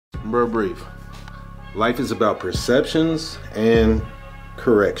Real brief. Life is about perceptions and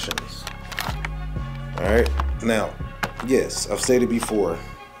corrections. Alright? Now, yes, I've stated before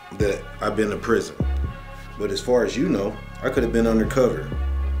that I've been to prison. But as far as you know, I could have been undercover.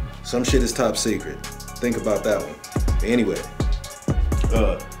 Some shit is top secret. Think about that one. Anyway,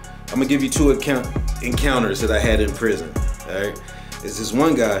 I'm gonna give you two encounters that I had in prison. Alright? It's this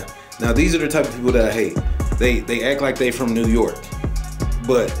one guy. Now these are the type of people that I hate. They act like they from New York,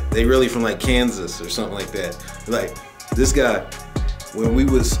 but they really from like Kansas or something like that. Like this guy, when we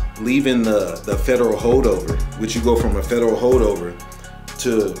was leaving the federal holdover, which you go from a federal holdover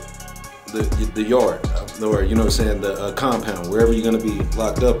to the yard, or you know what I'm saying, the compound, wherever you're gonna be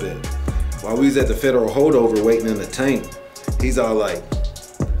locked up at. While we was at the federal holdover waiting in the tank, he's all like,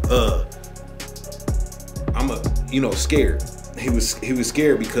 I'm scared. He was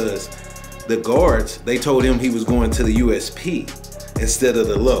scared because the guards, they told him he was going to the USP instead of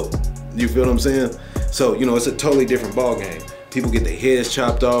the low. You feel what I'm saying? So, it's a totally different ball game. People get their heads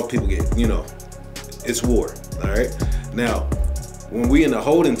chopped off, people get, it's war, all right? Now, when we in the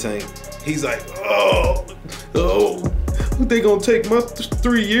holding tank, he's like, oh, they gonna take my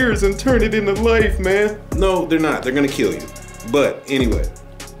 3 years and turn it into life, man. No, they're not, they're gonna kill you. But anyway,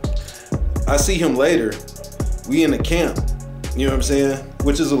 I see him later, we in the camp, you know what I'm saying?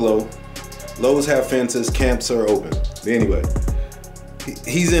 Which is a low. Lows have fences, camps are open. But anyway,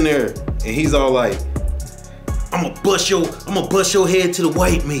 he's in there and he's all like, I'm gonna bust your head to the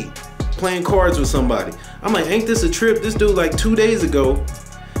white meat. Playing cards with somebody. I'm like, ain't this a trip? This dude like 2 days ago,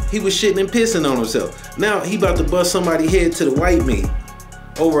 he was shitting and pissing on himself. Now he about to bust somebody's head to the white meat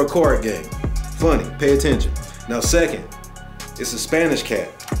over a card game. Funny, pay attention. Now second, it's a Spanish cat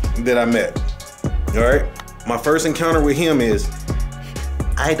that I met, all right? My first encounter with him is,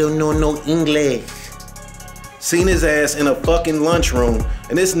 I don't know no English. Seen his ass in a fucking lunchroom,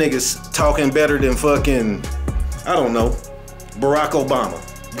 and this nigga's talking better than fucking, I don't know, Barack Obama.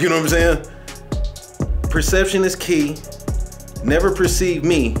 You know what I'm saying? Perception is key. Never perceive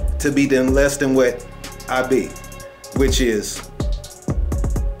me to be less than what I be, which is,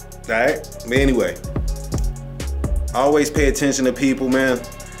 all right? But anyway, always pay attention to people, man.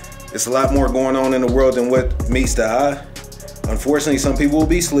 It's a lot more going on in the world than what meets the eye. Unfortunately, some people will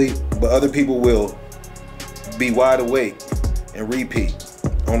be asleep, but other people will be wide awake and repeat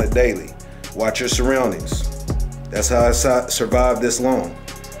on a daily. Watch your surroundings. That's how I survived this long.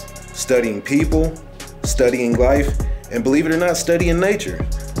 Studying people, studying life, and believe it or not, studying nature.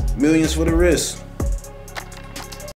 Millions for the risk.